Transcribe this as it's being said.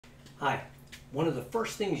Hi. One of the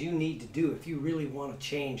first things you need to do if you really want to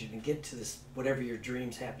change and get to this, whatever your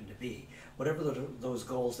dreams happen to be, whatever those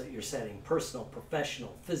goals that you're setting, personal,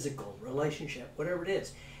 professional, physical, relationship, whatever it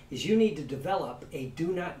is you need to develop a do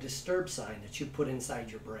not disturb sign that you put inside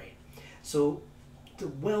your brain. So the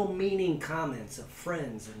well-meaning comments of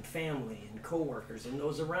friends and family and coworkers and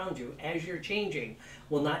those around you as you're changing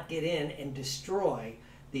will not get in and destroy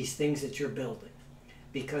these things that you're building.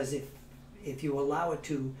 Because if you allow it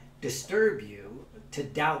to disturb you, to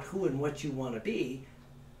doubt who and what you want to be,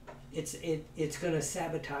 it's going to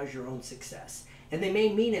sabotage your own success. And they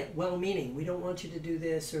may mean it well-meaning. We don't want you to do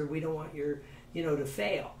this, or we don't want your, to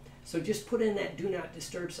fail. So just put in that do not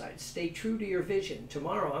disturb sign. Stay true to your vision.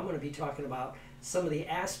 Tomorrow I'm going to be talking about some of the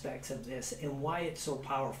aspects of this and why it's so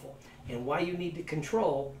powerful and why you need to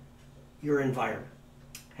control your environment.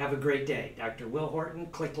 Have a great day. Dr. Will Horton.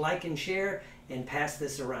 Click like and share and pass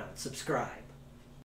this around. Subscribe.